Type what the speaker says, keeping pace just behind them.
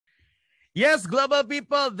Yes, global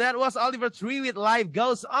people, that was Oliver Tree with Live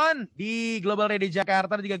Goes On di Global Radio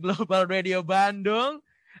Jakarta dan juga Global Radio Bandung.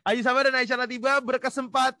 Aji Sabha dan Aisha Lahtiba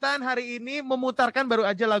berkesempatan hari ini memutarkan baru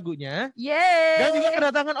aja lagunya. Yeay. Dan juga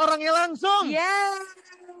kedatangan orangnya langsung. Yeay.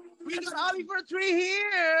 We got Oliver Tree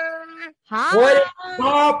here. Hi. What is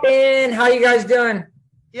poppin'? How you guys doing?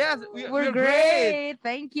 Yes, we're great.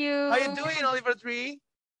 Thank you. How you doing, Oliver Tree?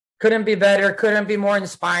 Couldn't be better. Couldn't be more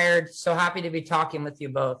inspired. So happy to be talking with you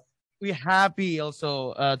both. We're happy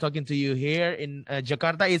also talking to you here in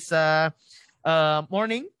Jakarta. It's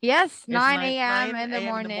morning. Yes, It's 9 a.m. in the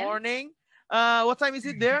morning. What time is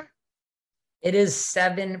it there? It is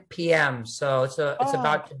 7 p.m. So it's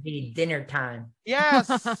about to be dinner time. Yes.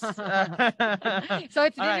 So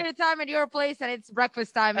it's dinner time at your place and it's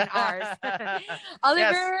breakfast time at ours.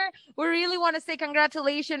 Oliver, we really want to say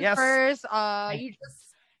congratulations first. You just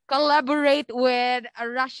collaborate with a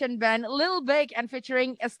Russian band, Lil Big, and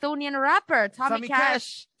featuring Estonian rapper Tommy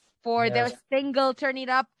Cash for their single "Turn It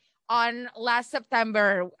Up" on last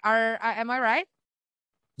September. Am I right?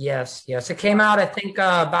 Yes. It came out, I think,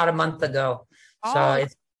 about a month ago. So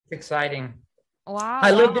it's exciting. Wow.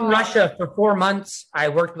 I lived in Russia for 4 months. I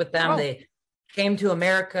worked with them. They came to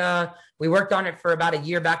America. We worked on it for about a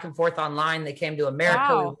year back and forth online. They came to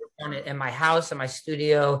America. We worked on it in my house, in my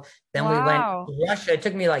studio. Then we went to Russia. It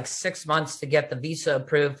took me like 6 months to get the visa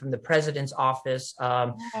approved from the president's office.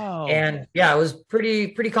 And yeah, it was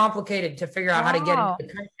pretty complicated to figure out how to get into the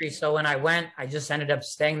country. So when I went, I just ended up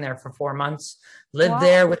staying there for 4 months, lived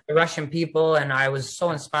there with the Russian people. And I was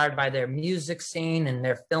so inspired by their music scene and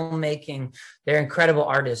their filmmaking. They're incredible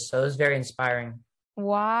artists. So it was very inspiring.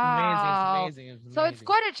 Wow. It's amazing. So it's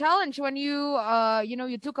quite a challenge when you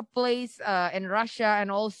you took a place in Russia and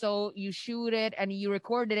also you shoot it and you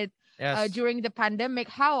recorded it during the pandemic.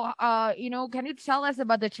 How can you tell us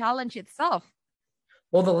about the challenge itself?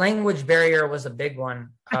 Well, the language barrier was a big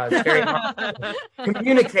one. It's very hard to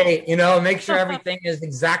communicate, make sure everything is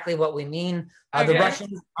exactly what we mean. The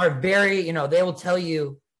Russians are very, they will tell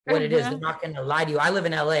you what it is. They're not going to lie to you. I live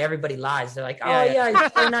in LA. Everybody lies. They're like,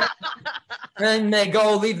 you're not. And then they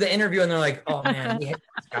go leave the interview and they're like, oh man, we hate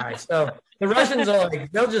this guy. So the Russians are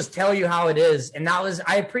like, they'll just tell you how it is. And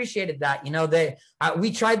I appreciated that.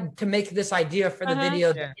 We tried to make this idea for the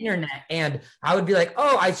video, the internet. And I would be like,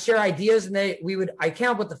 I share ideas. And I came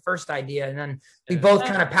up with the first idea. And then we both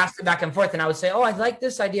kind of passed it back and forth. And I would say, I like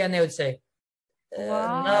this idea. And they would say,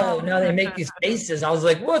 no, they make these faces. I was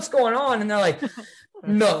like, what's going on? And they're like,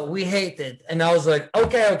 no, we hate it. And I was like,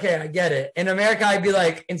 okay, I get it. In America, I'd be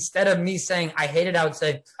like, instead of me saying I hate it, I would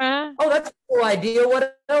say, that's a cool idea.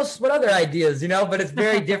 What else? What other ideas? But it's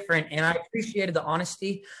very different. And I appreciated the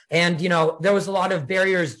honesty. And, there was a lot of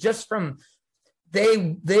barriers just from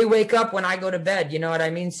they wake up when I go to bed. You know what I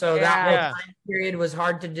mean? So that whole time period was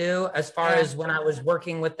hard to do as far as when I was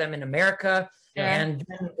working with them in America. And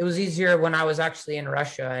it was easier when I was actually in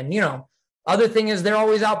Russia. And, other thing is they're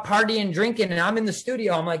always out partying, drinking, and I'm in the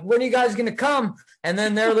studio. I'm like, when are you guys going to come? And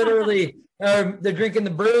then they're literally, they're drinking the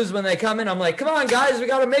brews when they come in. I'm like, come on, guys, we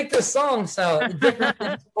got to make this song. So different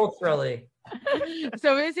things culturally.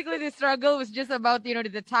 So basically the struggle was just about,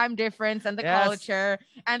 the time difference and the culture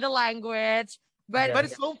and the language. But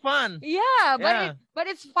it's so fun. Yeah, but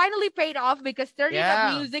it's finally paid off because Turn It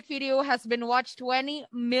Up music video has been watched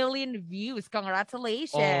 20 million views.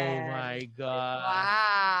 Congratulations. Oh my God.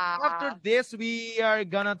 Wow. After this, we are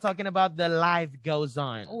gonna talking about the Life Goes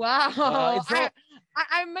On. Wow.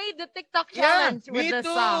 I made the TikTok challenge with the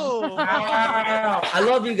song. Wow. I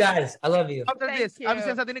love you guys. I love you. After this,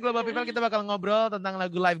 abis yang satu ini Global People, kita bakal ngobrol tentang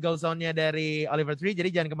lagu Life Goes On-nya dari Oliver Tree.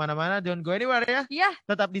 Jadi jangan kemana-mana, don't go anywhere ya. Iya.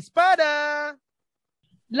 Tetap di SPADA.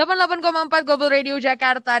 88,4 Global Radio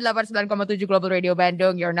Jakarta, 89,7 Global Radio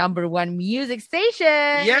Bandung, your number one music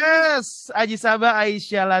station. Yes, Aji Sabha,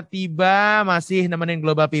 Aisha Lahtiba masih nemenin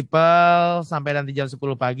Global People sampai nanti jam 10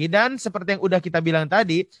 pagi. Dan seperti yang udah kita bilang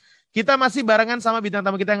tadi, kita masih barengan sama bintang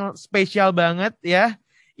tamu kita yang spesial banget ya.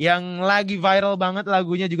 Yang lagi viral banget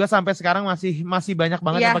lagunya juga sampai sekarang masih banyak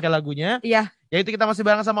banget yang pakai lagunya. Iya. Yaitu kita masih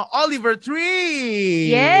barengan sama Oliver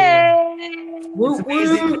Tree. Yay! Woo,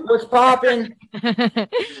 what's poppin'?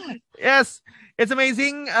 Yes, it's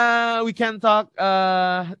amazing. We can talk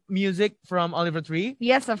music from Oliver Tree.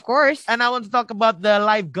 Yes, of course. And I want to talk about the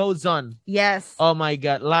Life Goes On. Yes. Oh my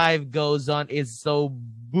God, Life Goes On is so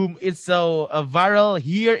boom. It's so viral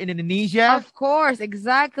here in Indonesia. Of course,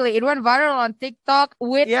 exactly. It went viral on TikTok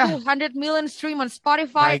with 200 million stream on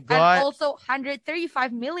Spotify and also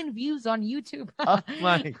 135 million views on YouTube. Oh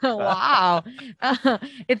my God. Wow.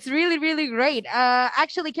 It's really, really great.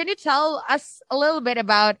 Actually, can you tell us a little bit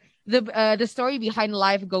about the story behind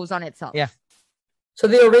Life Goes On itself? Yeah. So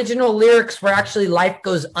the original lyrics were actually "Life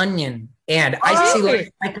goes onion," and I see life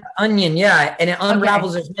like an onion, yeah, and it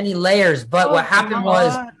unravels. There's many layers, but what happened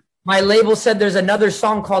was my label said there's another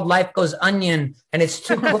song called "Life Goes Onion," and it's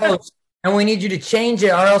too close, and we need you to change it,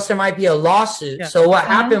 or else there might be a lawsuit. Yeah. So what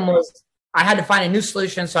happened was I had to find a new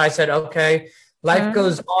solution. So I said, okay. Life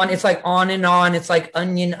goes on. It's like on and on. It's like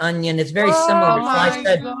onion, onion. It's very similar. So I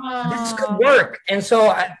said, this could work. And so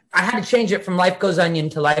I had to change it from life goes onion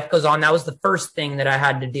to life goes on. That was the first thing that I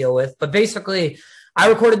had to deal with. But basically, I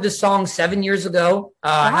recorded this song 7 years ago.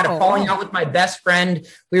 I had a falling out with my best friend.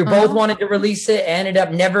 We were both wanted to release it. Ended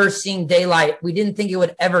up never seeing daylight. We didn't think it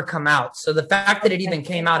would ever come out. So the fact that it even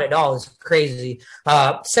came out at all is crazy.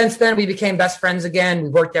 Since then, we became best friends again. We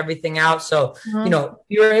worked everything out. So, you know,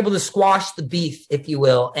 we were able to squash the beef, if you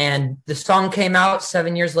will. And the song came out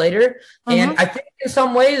 7 years later. And I think in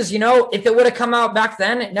some ways, you know, if it would have come out back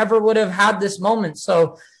then, it never would have had this moment.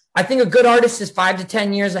 So I think a good artist is 5 to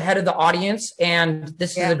 10 years ahead of the audience. And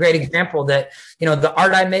this is a great example that, you know, the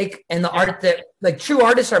art I make and the art that like true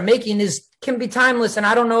artists are making can be timeless. And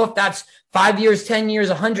I don't know if that's 5 years, 10 years,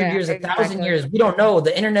 100 years, 1,000 years. We don't know.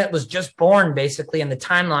 The internet was just born basically in the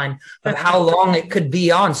timeline of how long it could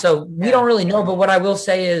be on. So we don't really know. But what I will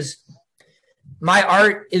say is my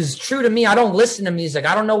art is true to me. I don't listen to music.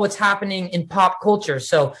 I don't know what's happening in pop culture.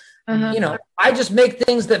 So you know, I just make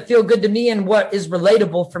things that feel good to me and what is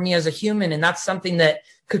relatable for me as a human. And that's something that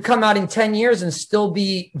could come out in 10 years and still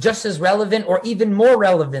be just as relevant or even more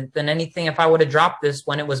relevant than anything if I would have dropped this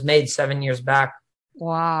when it was made 7 years back.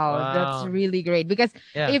 Wow, that's really great. Because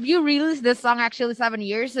if you released this song actually 7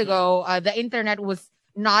 years ago, the internet was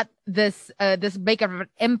not this big of an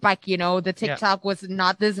impact, you know, the TikTok was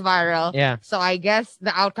not this viral. Yeah. So I guess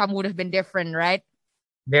the outcome would have been different, right?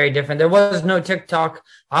 Very different. There was no TikTok.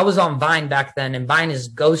 I was on Vine back then, and Vine is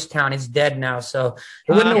ghost town. It's dead now, so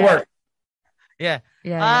it wouldn't have worked. Yeah.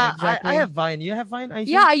 Exactly. I have Vine. You have Vine?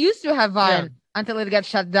 Yeah, I used to have Vine until it got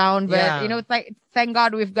shut down. But you know, thank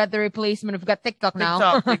God we've got the replacement. We've got TikTok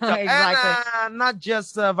now. TikTok. Exactly. And not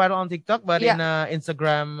just viral on TikTok, but in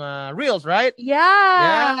Instagram Reels, right?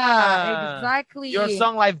 Yeah, exactly. Your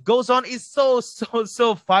song "Life Goes On" is so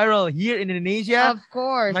viral here in Indonesia. Of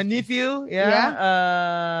course. My nephew,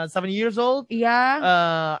 7 years old.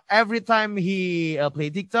 Yeah. Every time he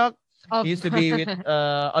played TikTok, he used to be with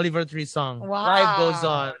Oliver Tree's song. Wow. "Life Goes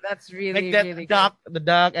On." That's really, like that really duck, good. The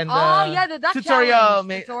duck and the duck tutorial.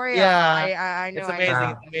 Yeah, I know. It's amazing.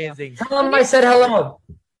 It's amazing. Tell him I said hello.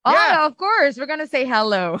 Oh, of course. We're going to say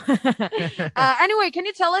hello. Anyway, can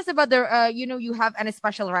you tell us about the, you know, you have any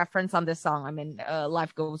special reference on this song? I mean,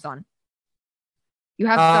 "Life Goes On." You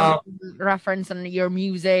have some reference on your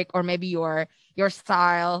music or maybe your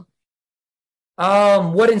style?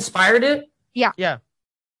 What inspired it? Yeah.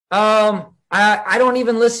 I don't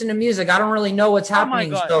even listen to music. I don't really know what's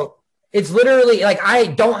happening. So it's literally like I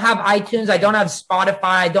don't have iTunes. I don't have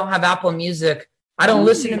Spotify. I don't have Apple Music. I don't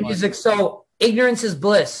listen to music. So ignorance is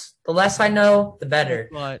bliss. The less I know, the better.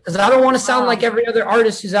 Because I don't want to sound like every other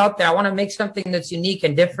artist who's out there. I want to make something that's unique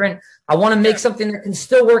and different. I want to make something that can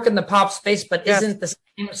still work in the pop space, but isn't the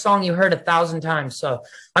same song you heard 1,000 times. So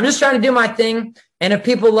I'm just trying to do my thing. And if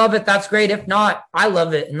people love it, that's great. If not, I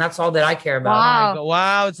love it. And that's all that I care about.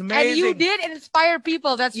 Wow, it's amazing. And you did inspire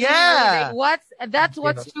people. That's really that's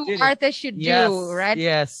what true artists should do, right?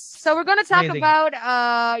 Yes. So we're going to talk about,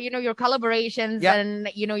 you know, your collaborations and,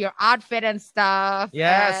 you know, your outfit and stuff.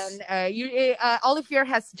 Yes. And Olivier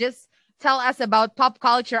has just tell us about pop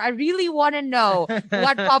culture. I really want to know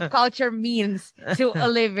what pop culture means to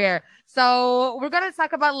Olivier. So we're going to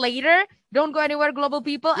talk about later. Don't go anywhere, global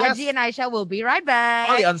people. Aji and Aisha will be right back.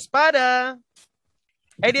 Only on SPADA.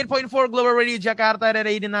 88.4 Global Radio Jakarta and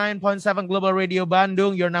 89.7 Global Radio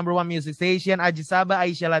Bandung, your number one music station. Aji Sabha,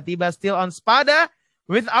 Aisha Lahtiba, still on SPADA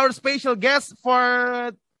with our special guest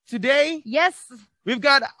for today. Yes. We've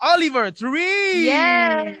got Oliver Tree.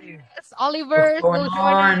 Yes. Oliver.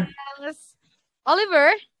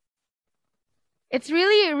 Oliver, it's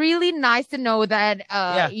really, really nice to know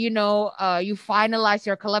that, you know, you finalize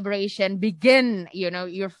your collaboration,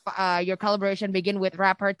 your collaboration begin with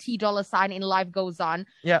rapper T $sign in "Life Goes On."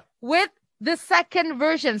 Yeah. With the second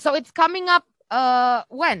version. So it's coming up,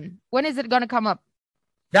 when? When is it going to come up?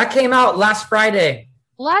 That came out last Friday.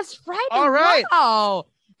 Last Friday? All right. Wow.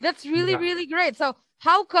 That's really, really great. So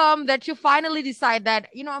how come that you finally decide that,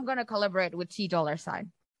 you know, I'm going to collaborate with T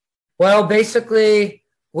 $sign? Well, basically,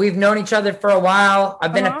 we've known each other for a while.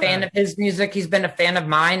 I've been a fan of his music. He's been a fan of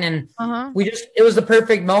mine. And it was the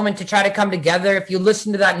perfect moment to try to come together. If you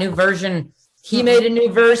listen to that new version, he made a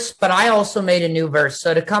new verse, but I also made a new verse.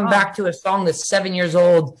 So to come back to a song that's 7 years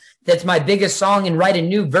old, that's my biggest song, and write a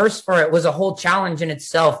new verse for it was a whole challenge in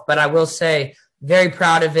itself. But I will say, very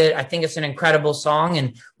proud of it. I think it's an incredible song.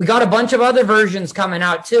 And we got a bunch of other versions coming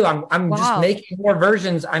out too. I'm just making more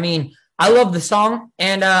versions. I mean, I love the song,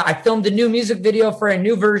 and I filmed a new music video for a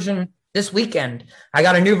new version this weekend. I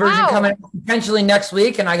got a new version coming out potentially next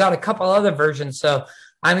week, and I got a couple other versions. So,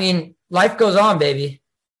 I mean, life goes on, baby.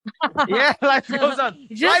 Yeah, life goes on.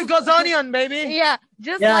 Life goes on, baby. Yeah,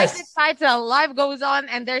 just like the title, life goes on,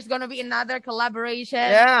 and there's gonna be another collaboration.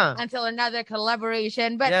 Yeah, until another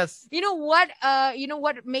collaboration. But you know what?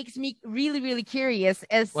 What makes me really, really curious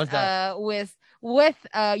is with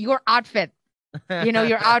your outfit.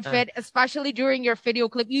 Your outfit, especially during your video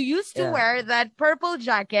clip. You used to wear that purple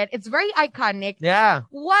jacket. It's very iconic. Yeah.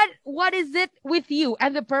 What is it with you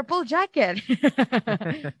and the purple jacket?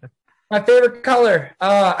 My favorite color.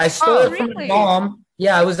 I stole it from my mom.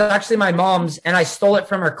 Yeah, it was actually my mom's, and I stole it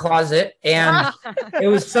from her closet. And it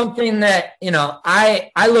was something that,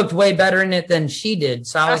 I looked way better in it than she did.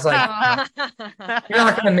 So I was like, you're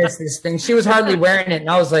not going to miss this thing. She was hardly wearing it. And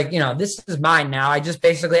I was like, this is mine now. I just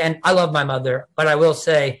basically, and I love my mother, but I will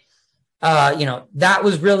say, that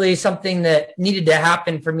was really something that needed to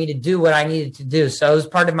happen for me to do what I needed to do. So it was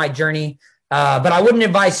part of my journey. But I wouldn't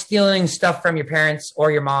advise stealing stuff from your parents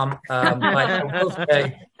or your mom. But I will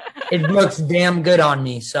say, it looks damn good on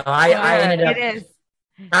me. So I ended up,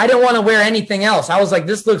 I didn't want to wear anything else. I was like,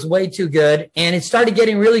 this looks way too good. And it started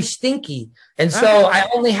getting really stinky. And so I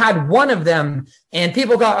only had one of them, and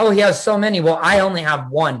people go, oh, he has so many. Well, I only have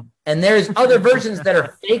one. And there's other versions that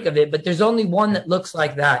are fake of it, but there's only one that looks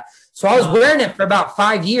like that. So I was wearing it for about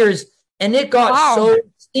 5 years, and it got so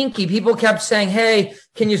stinky. People kept saying, hey,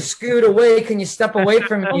 can you scoot away? Can you step away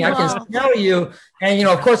from me? I can smell you. And,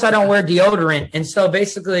 of course, I don't wear deodorant. And so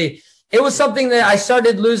basically, it was something that I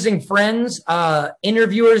started losing friends.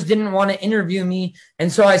 Interviewers didn't want to interview me.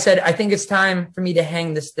 And so I said, I think it's time for me to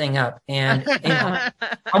hang this thing up. And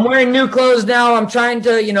I'm wearing new clothes now. I'm trying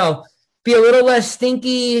to, be a little less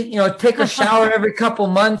stinky, take a shower every couple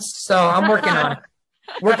months. So I'm working on it.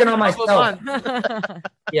 Working on myself.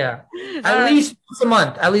 Yeah. At least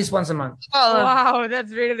once a month. Oh, wow.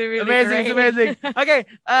 That's really, really amazing. Amazing. Okay.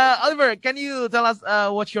 Oliver, can you tell us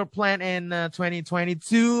what's your plan in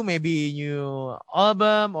 2022? Maybe new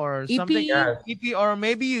album or something? EP, or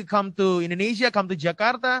maybe you come to Indonesia, come to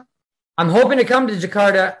Jakarta? I'm hoping to come to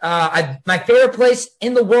Jakarta. My favorite place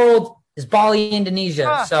in the world is Bali,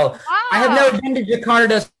 Indonesia. So I have never been to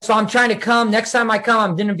Jakarta, so I'm trying to come. Next time I come,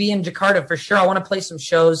 I'm going to be in Jakarta for sure. I want to play some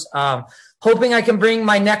shows. Hoping I can bring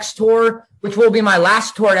my next tour, which will be my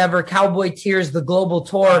last tour ever, Cowboy Tears, the global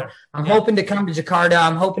tour. I'm hoping to come to Jakarta.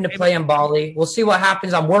 I'm hoping to play in Bali. We'll see what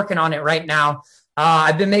happens. I'm working on it right now.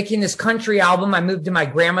 I've been making this country album. I moved to my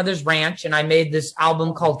grandmother's ranch, and I made this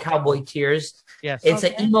album called Cowboy Tears. Yes. It's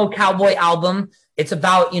an emo cowboy album. It's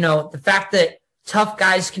about, the fact that tough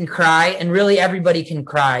guys can cry, and really everybody can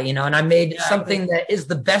cry, and I made something that is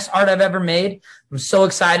the best art I've ever made. I'm so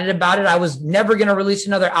excited about it. I was never going to release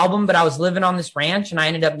another album, but I was living on this ranch, and I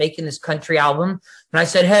ended up making this country album. And I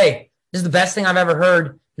said, hey, this is the best thing I've ever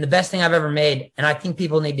heard and the best thing I've ever made. And I think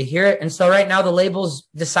people need to hear it. And so right now the label's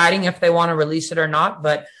deciding if they want to release it or not,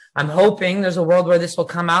 but I'm hoping there's a world where this will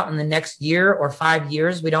come out in the next year or 5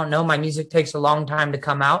 years. We don't know. My music takes a long time to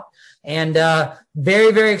come out. And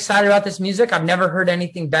very, very excited about this music. I've never heard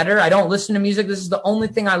anything better. I don't listen to music. This is the only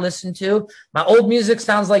thing I listen to. My old music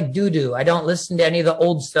sounds like doo-doo. I don't listen to any of the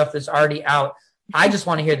old stuff that's already out. I just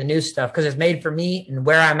want to hear the new stuff because it's made for me and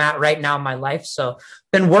where I'm at right now in my life. So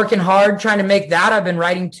been working hard trying to make that. I've been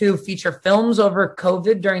writing 2 feature films over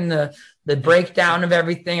COVID during the breakdown of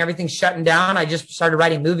everything's shutting down. I just started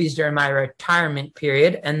writing movies during my retirement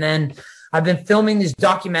period. And then I've been filming these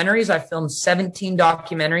documentaries. I filmed 17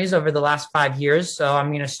 documentaries over the last 5 years. So I'm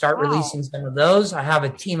going to start releasing some of those. I have a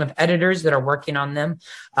team of editors that are working on them,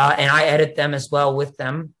 and I edit them as well with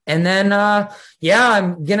them. And then,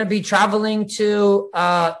 I'm going to be traveling to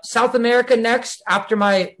South America next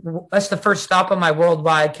that's the first stop on my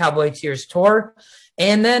worldwide Cowboy Tears tour.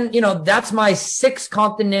 And then, that's my 6th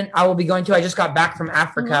continent I will be going to. I just got back from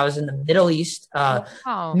Africa. I was in the Middle East,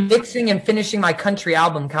 mixing and finishing my country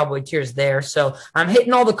album, Cowboy Tears, there. So I'm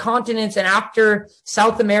hitting all the continents. And after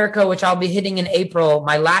South America, which I'll be hitting in April,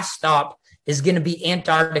 my last stop is going to be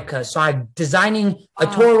Antarctica. So I'm designing a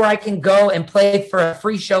tour where I can go and play for a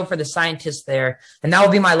free show for the scientists there. And that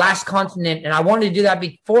will be my last continent. And I wanted to do that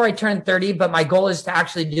before I turn 30, but my goal is to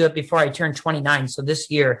actually do it before I turn 29. So this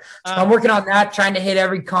year. So I'm working on that, trying to hit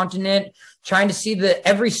every continent, trying to see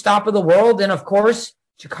every stop of the world. And of course,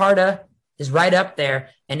 Jakarta is right up there,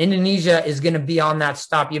 and Indonesia is going to be on that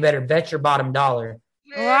stop. You better bet your bottom dollar.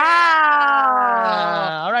 Wow.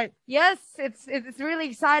 All right. Yes, it's really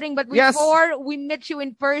exciting. But before we meet you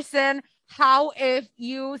in person, how if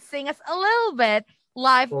you sing us a little bit?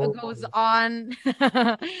 Life goes on.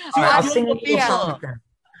 I'll sing a little something.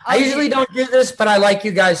 I usually don't do this, but I like you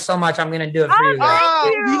guys so much. I'm going to do it for you guys.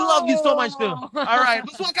 We love you so much too. All right.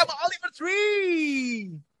 Let's welcome Oliver Tree.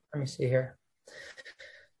 Let me see here.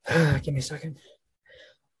 Give me a second.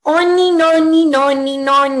 Oni noni noni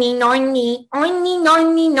noni noni oni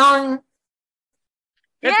noni non.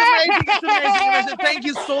 It's amazing. It's amazing. Thank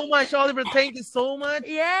you so much, Oliver. Thank you so much.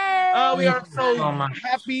 Yeah. We are so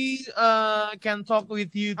happy can talk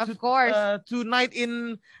with you. Of course. Tonight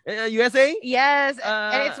in USA. Yes.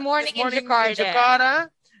 And it's morning in Jakarta.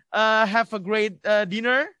 Have a great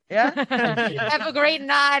dinner. Yeah. Have a great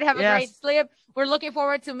night. Have a great sleep. We're looking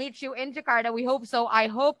forward to meet you in Jakarta. We hope so. I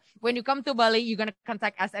hope when you come to Bali, you're going to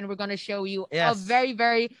contact us and we're going to show you a very,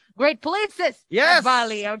 very great places at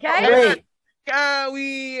Bali. Okay. Great. Can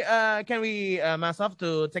we mask off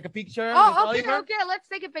to take a picture? Okay. Let's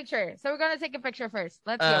take a picture. So we're gonna take a picture first.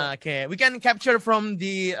 Let's go. Okay, we can capture from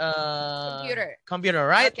the computer,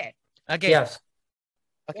 right? Okay. Yes.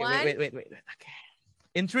 Okay. Wait. Okay.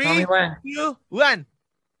 In 3, 2, 1.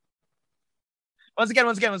 Once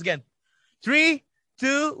again. 3,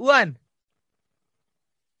 2, 1.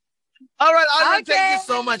 All right, Oliver, thank you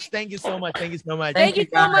so much. Thank you so much.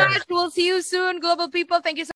 We'll see you soon, global people. Thank you so